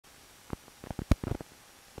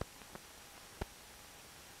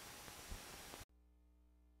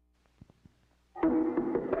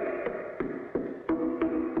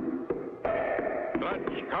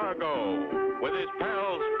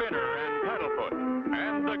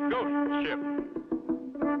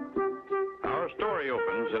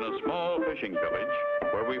fishing village,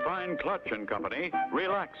 where we find Clutch and Company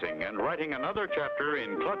relaxing and writing another chapter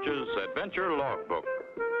in Clutch's adventure logbook.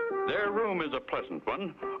 Their room is a pleasant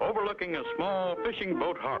one, overlooking a small fishing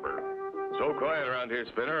boat harbor. So quiet around here,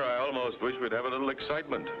 Spinner, I almost wish we'd have a little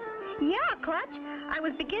excitement. Yeah, Clutch. I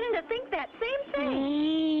was beginning to think that same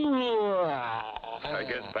thing. I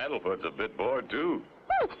guess Paddlefoot's a bit bored, too.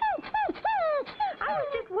 I was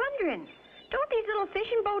just wondering, don't these little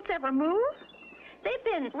fishing boats ever move? They've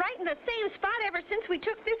been right in the same spot ever since we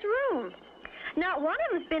took this room. Not one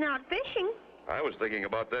of them's been out fishing. I was thinking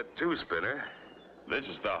about that, too, Spinner. This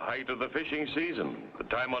is the height of the fishing season, the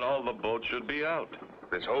time when all the boats should be out.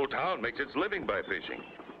 This whole town makes its living by fishing.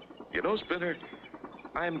 You know, Spinner,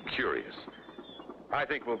 I'm curious. I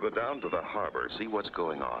think we'll go down to the harbor, see what's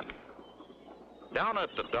going on. Down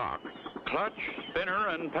at the dock, Clutch, Spinner,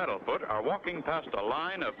 and Paddlefoot are walking past a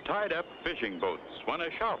line of tied-up fishing boats when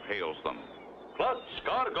a shout hails them. Clutch,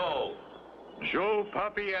 cargo! Joe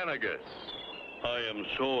Papianagus. I am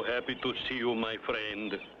so happy to see you, my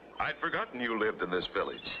friend. I'd forgotten you lived in this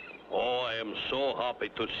village. Oh, I am so happy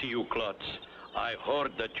to see you, Clutch. I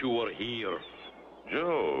heard that you were here.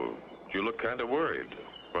 Joe, you look kind of worried.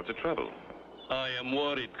 What's the trouble? I am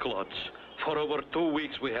worried, Clutch. For over 2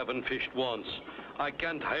 weeks we haven't fished once. I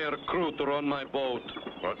can't hire a crew to run my boat.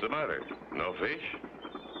 What's the matter? No fish?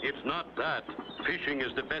 It's not that. Fishing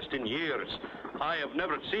is the best in years. I have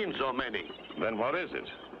never seen so many. Then what is it?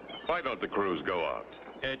 Why don't the crews go out?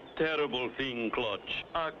 A terrible thing, Clutch.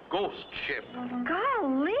 A ghost ship.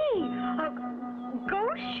 Golly! A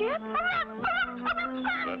ghost ship?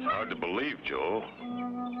 That's hard to believe, Joe.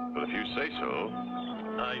 But if you say so...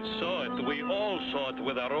 I saw it. We all saw it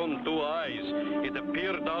with our own 2 eyes. It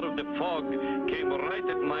appeared out of the fog, came right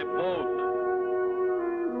at my boat.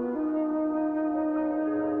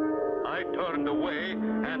 I turned away,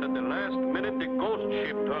 and at the last minute, the ghost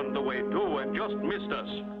ship turned away too and just missed us.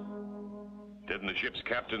 Didn't the ship's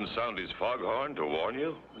captain sound his foghorn to warn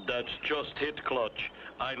you? That's just it, Clutch.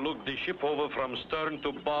 I looked the ship over from stern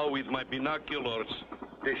to bow with my binoculars.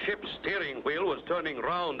 The ship's steering wheel was turning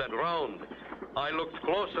round and round. I looked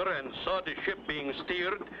closer and saw the ship being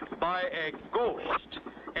steered by a ghost.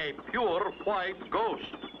 A pure white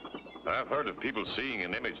ghost. I've heard of people seeing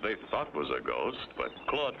an image they thought was a ghost, but...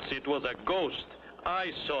 Clutch, it was a ghost.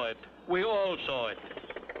 I saw it. We all saw it.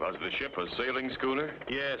 Was the ship a sailing schooner?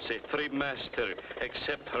 Yes, a 3-master,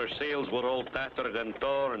 except her sails were all tattered and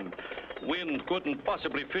torn. Wind couldn't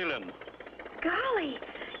possibly fill them. Golly,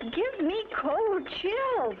 gives me cold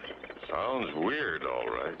chills. Sounds weird, all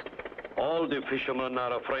right. All the fishermen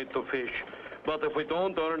are afraid to fish. But if we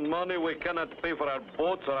don't earn money, we cannot pay for our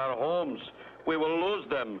boats or our homes. We will lose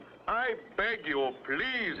them. I beg you,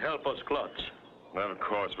 please help us, Clutch. Of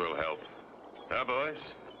course we'll help. Huh, boys?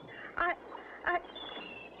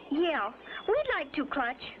 Yeah, we'd like to,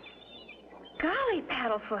 Clutch. Golly,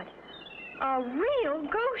 Paddlefoot, a real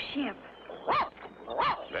ghost ship.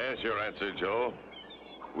 There's your answer, Joe.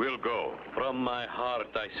 We'll go. From my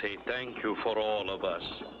heart, I say thank you for all of us.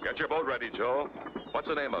 Get your boat ready, Joe. What's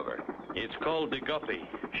the name of her? It's called the Guppy.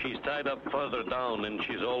 She's tied up further down, and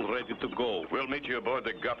she's all ready to go. We'll meet you aboard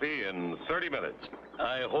the Guppy in 30 minutes.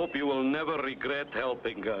 I hope you will never regret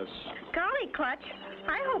helping us. Golly, Clutch,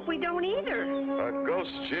 I hope we don't either. A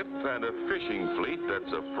ghost ship and a fishing fleet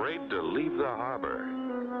that's afraid to leave the harbor.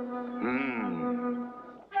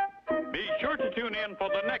 Be sure to tune in for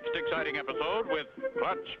the next exciting episode with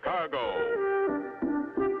Clutch Cargo.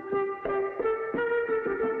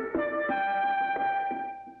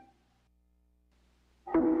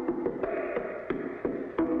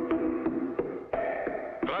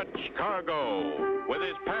 Clutch Cargo, with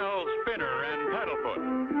his pals Spinner and Paddlefoot,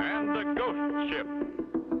 and the ghost ship.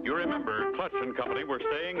 You remember, Clutch and Company were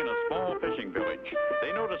staying in a small fishing village.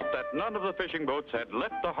 They noticed that none of the fishing boats had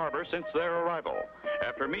left the harbor since their arrival.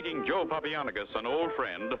 After meeting Joe Papianagus, an old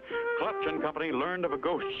friend, Clutch and Company learned of a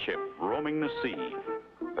ghost ship roaming the sea.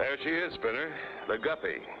 There she is, Spinner. The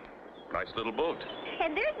Guppy. Nice little boat.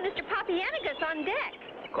 And there's Mr. Papianagus on deck.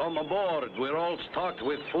 Come aboard. We're all stocked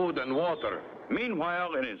with food and water.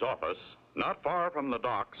 Meanwhile, in his office, not far from the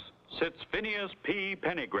docks, sits Phineas P.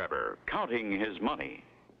 Pennygrabber, counting his money.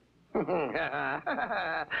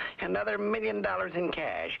 Another $1 million in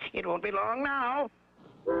cash. It won't be long now.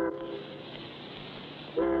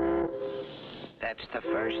 That's the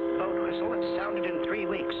first boat whistle that's sounded in 3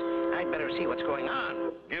 weeks. I'd better see what's going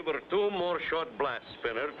on. Give her 2 more short blasts,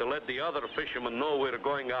 Spinner, to let the other fishermen know we're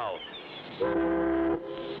going out.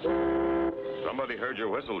 Somebody heard your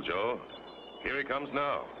whistle, Joe. Here he comes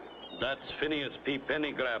now. That's Phineas P.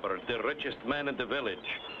 Pennygrabber, the richest man in the village.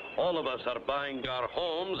 All of us are buying our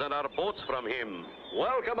homes and our boats from him.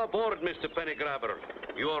 Welcome aboard, Mr. Pennygrabber.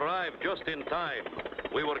 You arrived just in time.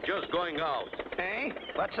 We were just going out. Hey,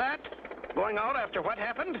 what's that? Going out after what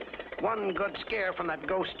happened? One good scare from that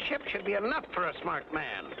ghost ship should be enough for a smart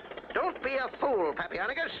man. Don't be a fool,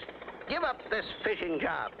 Papionigus. Give up this fishing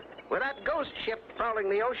job. With that ghost ship prowling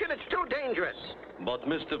the ocean, it's too dangerous. But,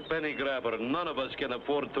 Mr. Pennygrabber, none of us can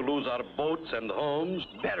afford to lose our boats and homes.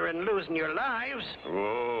 Better than losing your lives.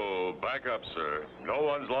 Whoa, back up, sir. No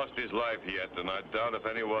one's lost his life yet, and I doubt if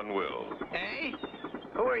anyone will. Hey?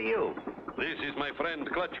 Who are you? This is my friend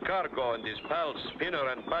Clutch Cargo and his pals Spinner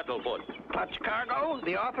and Paddlefoot. Clutch Cargo,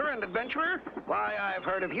 the author and adventurer? Why, I've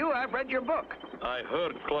heard of you. I've read your book. I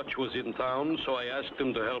heard Clutch was in town, so I asked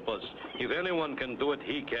him to help us. If anyone can do it,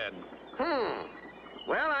 he can.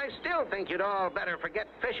 Well, I still think you'd all better forget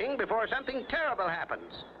fishing before something terrible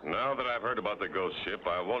happens. Now that I've heard about the ghost ship,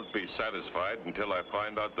 I won't be satisfied until I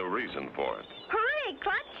find out the reason for it. Hooray,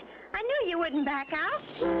 Clutch! I knew you wouldn't back out.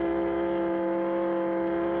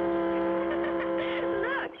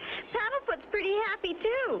 Look, Paddlefoot's pretty happy,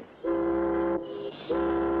 too.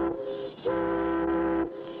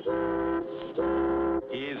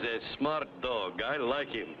 He's a smart dog. I like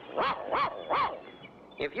him. Wow, wow, wow.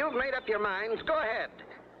 If you've made up your minds, go ahead.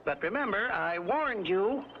 But remember, I warned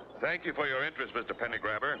you. Thank you for your interest, Mr.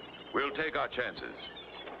 Pennygrabber. We'll take our chances.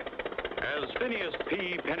 As Phineas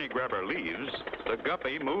P. Pennygrabber leaves, the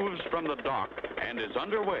guppy moves from the dock and is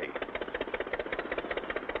underway.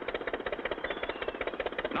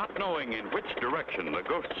 Not knowing in which direction the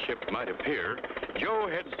ghost ship might appear, Joe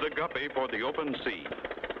heads the guppy for the open sea.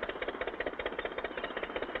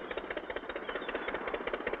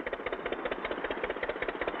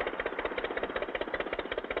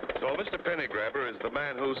 So Mr. Pennygrabber is the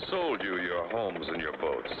man who sold you your homes and your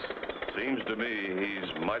boats. Seems to me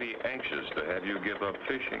he's mighty anxious to have you give up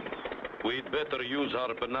fishing. We'd better use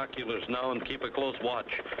our binoculars now and keep a close watch.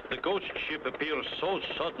 The ghost ship appears so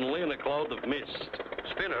suddenly in a cloud of mist.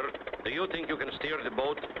 Spinner, do you think you can steer the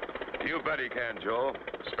boat? You bet he can, Joe.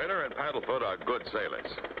 Spinner and Paddlefoot are good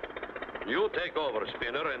sailors. You take over,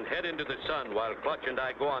 Spinner, and head into the sun while Clutch and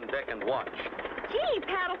I go on deck and watch. Gee,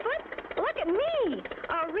 Paddlefoot, look at me,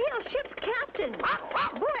 a real ship's captain.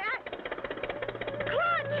 Boy,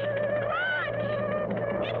 Clutch! Clutch!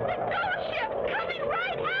 It's the ghost ship coming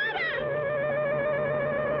right at us!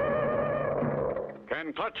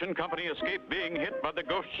 Can Clutch and Company escape being hit by the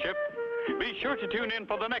ghost ship? Be sure to tune in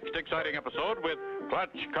for the next exciting episode with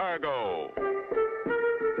Clutch Cargo.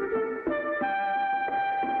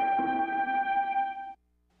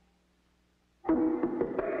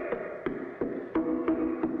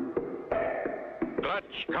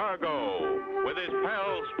 Clutch Cargo, with his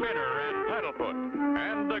pals Spinner and Paddlefoot,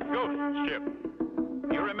 and the ghost ship.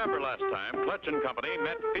 You remember last time, Clutch and Company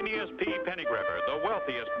met Phineas P. Pennygrabber, the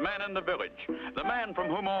wealthiest man in the village, the man from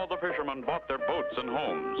whom all the fishermen bought their boats and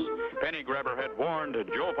homes. Pennygrabber had warned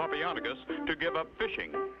Joe Papionigus to give up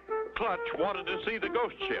fishing. Clutch wanted to see the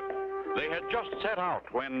ghost ship. They had just set out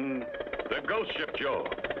when... The ghost ship, Joe.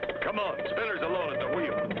 Come on, Spinner's alone at the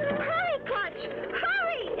wheel. Hurry, Clutch!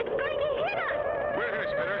 Hurry! It's going to hit us! We're here,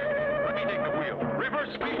 Spinner. Let me take the wheel. Reverse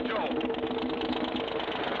speed, Joe.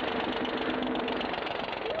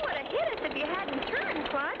 You would have hit us if you hadn't turned,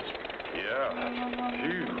 Clutch. Yeah.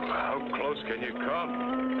 Phew, how close can you come?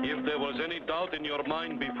 If there was any doubt in your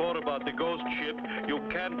mind before about the ghost ship, you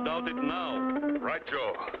can't doubt it now. Right,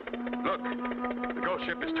 Joe. Look, the ghost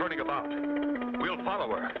ship is turning about. We'll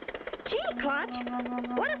follow her. Gee, Clutch,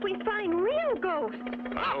 what if we find real ghosts?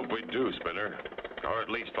 I hope we do, Spinner. Or at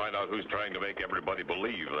least find out who's trying to make everybody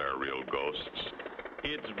believe they're real ghosts.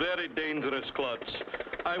 It's very dangerous, Clutch.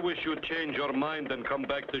 I wish you'd change your mind and come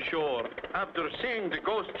back to shore. After seeing the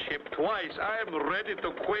ghost ship twice, I'm ready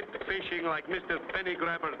to quit fishing like Mr.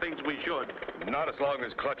 Pennygrabber thinks we should. Not as long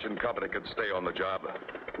as Clutch and Company can stay on the job.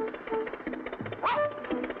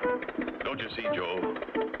 Don't you see, Joe?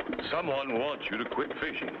 Someone wants you to quit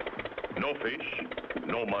fishing. No fish,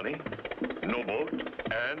 no money, no boat,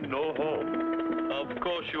 and no home. Of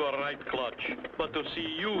course you are right, Clutch. But to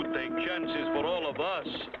see you take chances for all of us...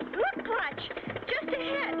 Look, Clutch, just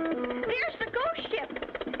ahead. There's the ghost ship,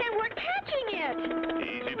 and we're catching it.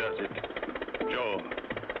 Easy does it. Joe,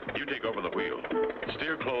 you take over the wheel.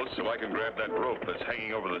 Steer close so I can grab that rope that's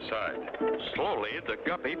hanging over the side. Slowly, the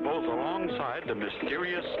guppy pulls alongside the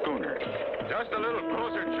mysterious schooner. Just a little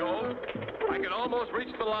closer, Joe. I can almost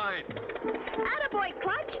reach the line. Attaboy,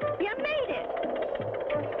 Clutch, you made it.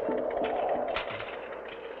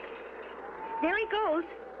 There he goes,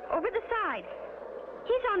 over the side.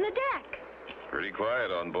 He's on the deck. Pretty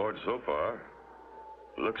quiet on board so far.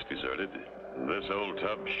 Looks deserted. This old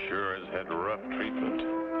tub sure has had rough treatment.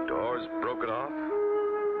 Doors broken off,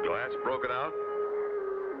 glass broken out,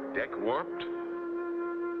 deck warped.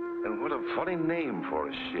 And what a funny name for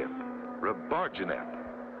a ship. Rebargenep.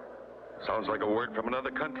 Sounds like a word from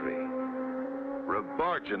another country.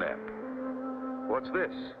 Rebargenep. What's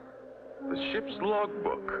this? The ship's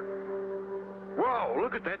logbook. Wow,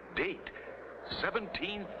 look at that date.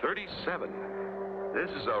 1737. This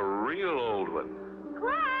is a real old one.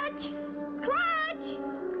 Clutch! Clutch!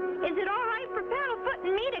 Is it all right for Paddlefoot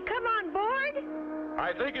and me to come on board?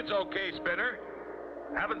 I think it's okay, Spinner.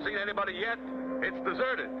 Haven't seen anybody yet. It's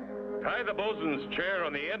deserted. Tie the bosun's chair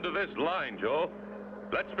on the end of this line, Joe.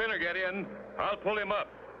 Let Spinner get in. I'll pull him up.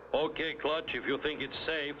 Okay, Clutch, if you think it's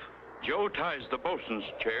safe. Joe ties the bosun's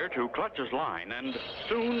chair to Clutch's line, and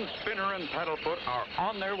soon Spinner and Paddlefoot are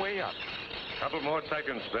on their way up. Couple more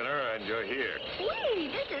seconds, Spinner, and you're here. Whee,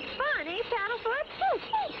 this is fun, eh, Paddlefoot?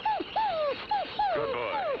 Good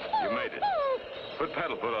boy. You made it. Put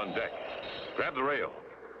Paddlefoot on deck. Grab the rail.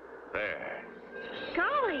 There.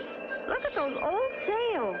 Golly, look at those old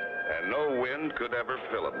sails. And no wind could ever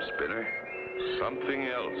fill them, Spinner. Something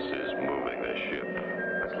else is moving the ship.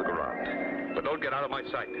 Let's look around. But don't get out of my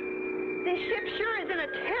sight. This ship sure is in a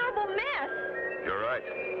terrible mess. You're right.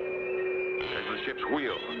 There's the ship's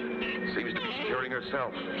wheel. Seems to be steering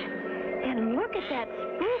herself. And look at that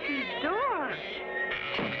spooky door.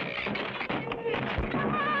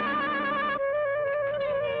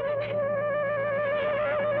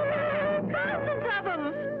 Thousands of them.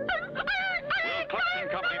 Will Clutch and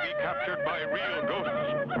Company be captured by real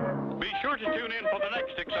ghosts? Be sure to tune in for the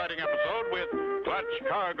next exciting episode with Clutch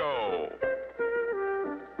Cargo.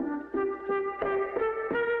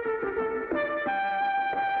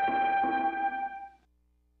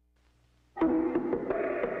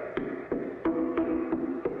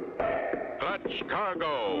 Clutch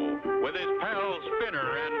Cargo, with his pals Spinner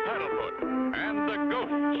and Paddlefoot, and the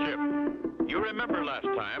ghost ship. You remember last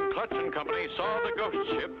time, Clutch and Company saw the ghost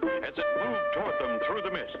ship as it moved toward them through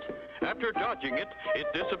the mist. After dodging it, it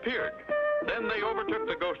disappeared. Then they overtook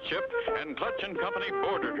the ghost ship, and Clutch and Company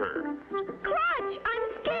boarded her. Clutch, I'm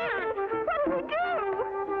scared. What do we do?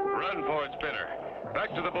 Run for it, Spinner. Back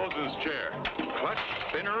to the bosun's chair. Clutch,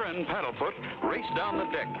 Spinner, and Paddlefoot race down the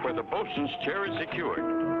deck where the bosun's chair is secured.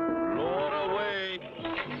 Lower away.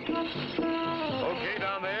 Okay,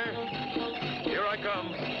 down there? Here I come.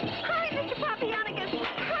 Hurry, Mr. Papianagus,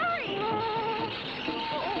 hurry!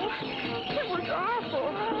 Oh, it was awful.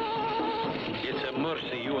 It's a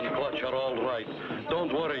mercy you and Clutch are all right.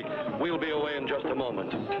 Don't worry. We'll be away in just a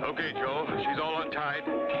moment. Okay, Joe. She's all untied.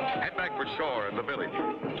 Head back for shore in the village.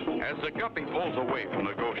 As the guppy pulls away from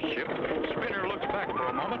the ghost ship, Spinner looks back for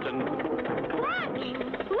a moment and... Clutch,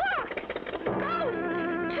 look! Ghosts!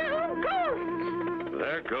 2 ghosts!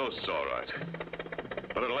 They're ghosts, all right.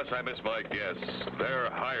 But unless I miss my guess, they're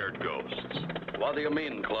hired ghosts. What do you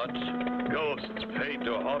mean, Clutch? Ghosts paid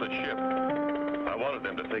to haunt a ship. I wanted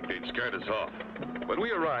them to think they'd scared us off. When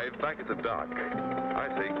we arrive back at the dock, I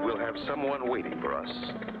think we'll have someone waiting for us.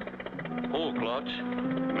 Who, Clutch?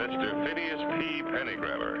 Mr. Phineas P.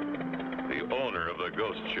 Pennygrabber, the owner of the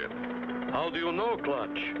ghost ship. How do you know,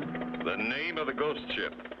 Clutch? The name of the ghost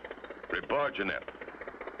ship, Rebargenep,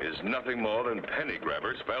 is nothing more than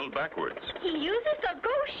Pennygrabber spelled backwards. He uses the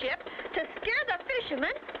ghost ship to scare the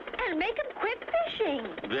fishermen and make them quit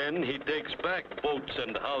fishing. Then he takes back boats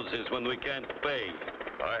and houses when we can't pay.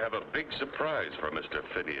 I have a big surprise for Mr.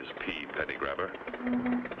 Phineas P. Pennygrabber.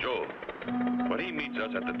 Joe, when he meets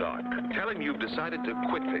us at the dock, tell him you've decided to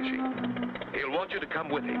quit fishing. He'll want you to come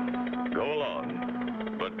with him. Go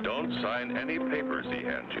along, but don't sign any papers he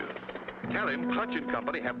hands you. Tell him Clutch and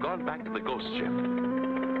Company have gone back to the ghost ship.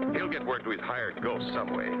 He'll get word to his hired ghost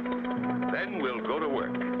some way. Then we'll go to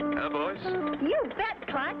work. Huh, boys? You bet,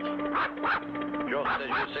 Clutch. Just as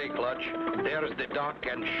you say, Clutch. There's the dock,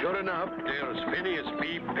 and sure enough, there's Phineas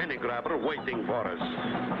P. Pennygrabber waiting for us.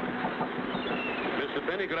 Mr.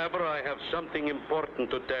 Pennygrabber, I have something important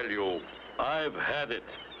to tell you. I've had it.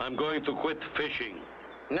 I'm going to quit fishing.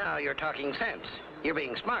 Now you're talking sense. You're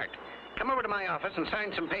being smart. Come over to my office and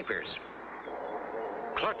sign some papers.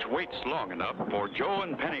 Clutch waits long enough for Joe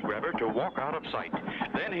and Pennygrabber to walk out of sight.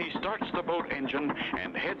 Then he starts the boat engine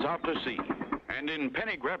and heads out to sea. And in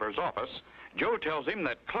Pennygrabber's office, Joe tells him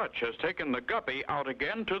that Clutch has taken the guppy out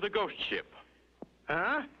again to the ghost ship.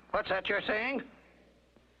 Huh? What's that you're saying?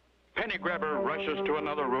 Pennygrabber rushes to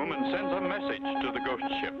another room and sends a message to the ghost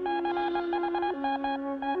ship.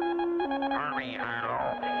 Hurry,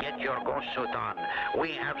 Harlow. Get your ghost suit on.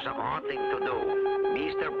 We have some haunting to do.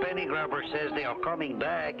 Mr. Pennygrabber says they are coming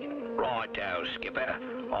back. Righto, Skipper.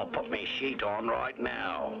 I'll put my sheet on right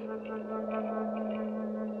now.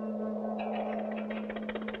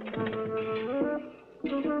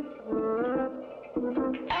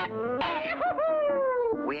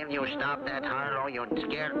 Will you stop that, Harlow? You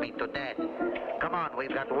scared me to death. Come on,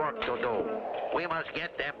 we've got work to do. We must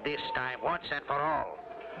get them this time, once and for all.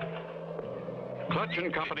 Clutch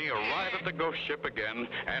and company arrive at the ghost ship again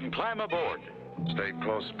and climb aboard. Stay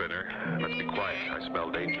close, Spinner. Let's be quiet. I smell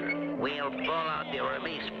danger. We'll pull out the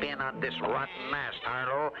release pin on this rotten mast,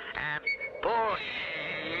 Harlow, and push.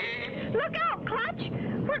 Look out, Clutch!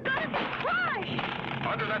 We're gonna be crushed!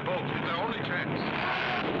 Under that boat. It's our only chance.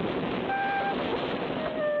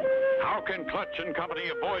 How can Clutch and company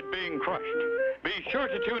avoid being crushed? Be sure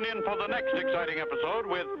to tune in for the next exciting episode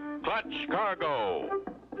with Clutch Cargo.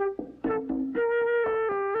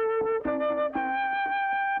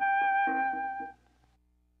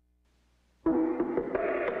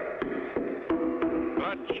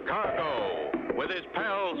 Clutch Cargo, with his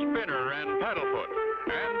pal Spinner and Paddlefoot,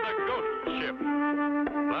 and the ghost ship.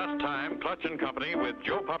 Last time, Clutch and company with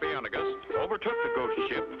Joe Papianagus overtook the ghost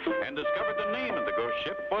ship and discovered the name of the ghost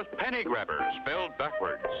ship was Penny Grabber, spelled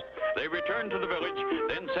backwards. They returned to the village,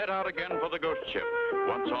 then set out again for the ghost ship.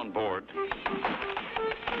 Once on board...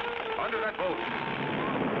 Under that boat.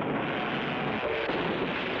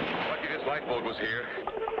 Lucky this lifeboat was here.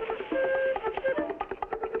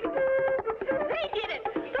 They did it!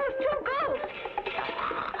 Those two ghosts!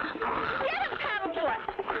 Get him, Paddlefoot!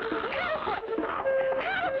 Paddlefoot!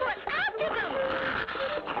 Paddlefoot! After them!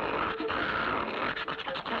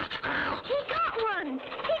 He got one!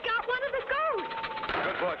 He got one of the ghosts!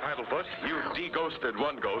 Good boy, Paddlefoot. You de-ghosted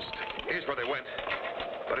one ghost. Here's where they went.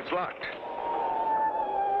 But it's locked.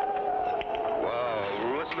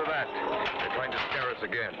 Wow, listen to that. They're trying to scare us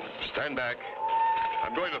again. Stand back.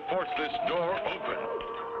 I'm going to force this door open.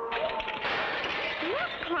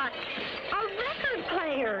 Look, Clutch! A record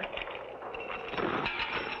player!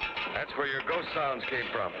 That's where your ghost sounds came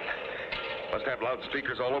from. Must have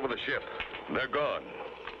loudspeakers all over the ship. They're gone.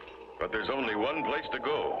 But there's only one place to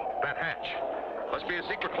go. That hatch. Must be a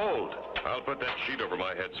secret hold. I'll put that sheet over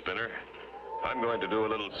my head, Spinner. I'm going to do a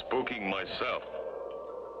little spooking myself.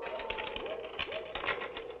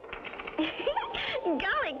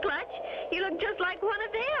 Golly, Clutch, you look just like one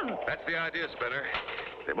of them. That's the idea, Spinner.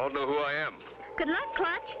 They won't know who I am. Good luck,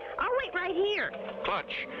 Clutch. I'll wait right here.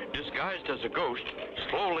 Clutch, disguised as a ghost,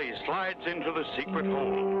 slowly slides into the secret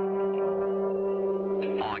hole.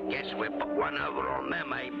 I guess we put one over on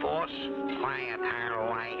them, eh, boss? Quiet,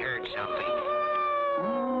 Harlow. I heard something.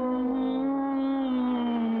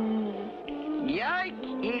 Yike!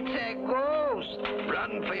 It's a ghost!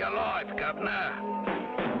 Run for your life, Governor.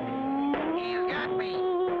 He's got me.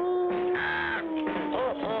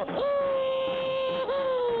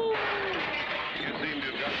 You seem to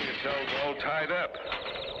have got yourselves all tied up.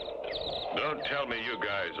 Don't tell me you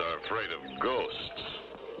guys are afraid of ghosts.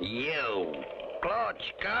 You.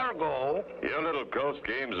 Clutch Cargo. Your little ghost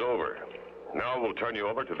game's over. Now we'll turn you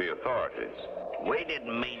over to the authorities. We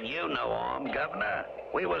didn't mean you no harm, Governor.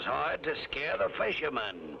 We was hired to scare the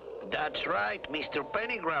fishermen. That's right. Mr.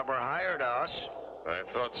 Pennygrabber hired us. I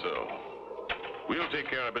thought so. We'll take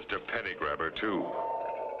care of Mr. Pennygrabber, too.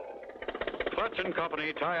 Clutch and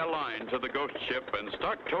company tie a line to the ghost ship and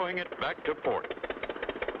start towing it back to port.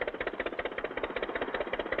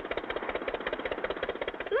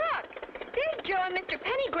 Look! There's Joe and Mr.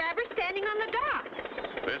 Pennygrabber standing on the dock.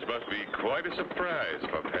 This must be quite a surprise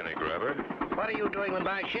for Pennygrabber. What are you doing with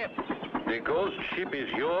my ship? The ghost ship is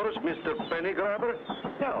yours, Mr. Pennygrabber?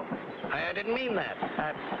 No, I didn't mean that.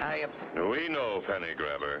 We know,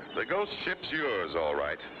 Pennygrabber. The ghost ship's yours, all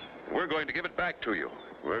right. We're going to give it back to you.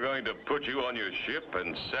 We're going to put you on your ship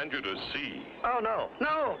and send you to sea. Oh,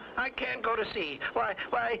 no, I can't go to sea. Why,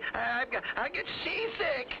 I get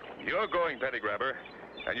seasick. You're going, Pennygrabber,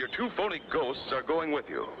 and your two phony ghosts are going with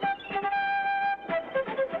you.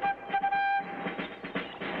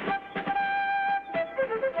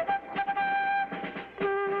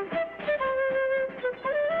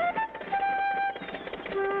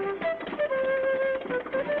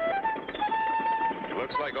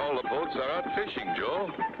 Looks like all the boats are out fishing, Joe.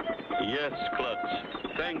 Yes,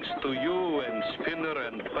 Clutch. Thanks to you and Spinner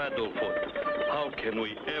and Paddlefoot. How can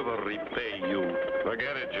we ever repay you?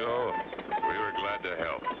 Forget it, Joe. We were glad to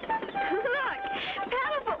help. Look!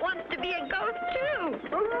 Paddlefoot wants to be a ghost, too.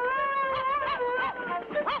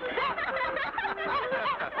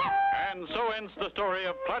 And so ends the story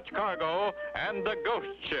of Clutch Cargo and the ghost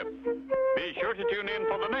ship. Be sure to tune in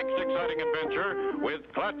for the next exciting adventure with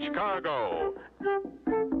Clutch Cargo.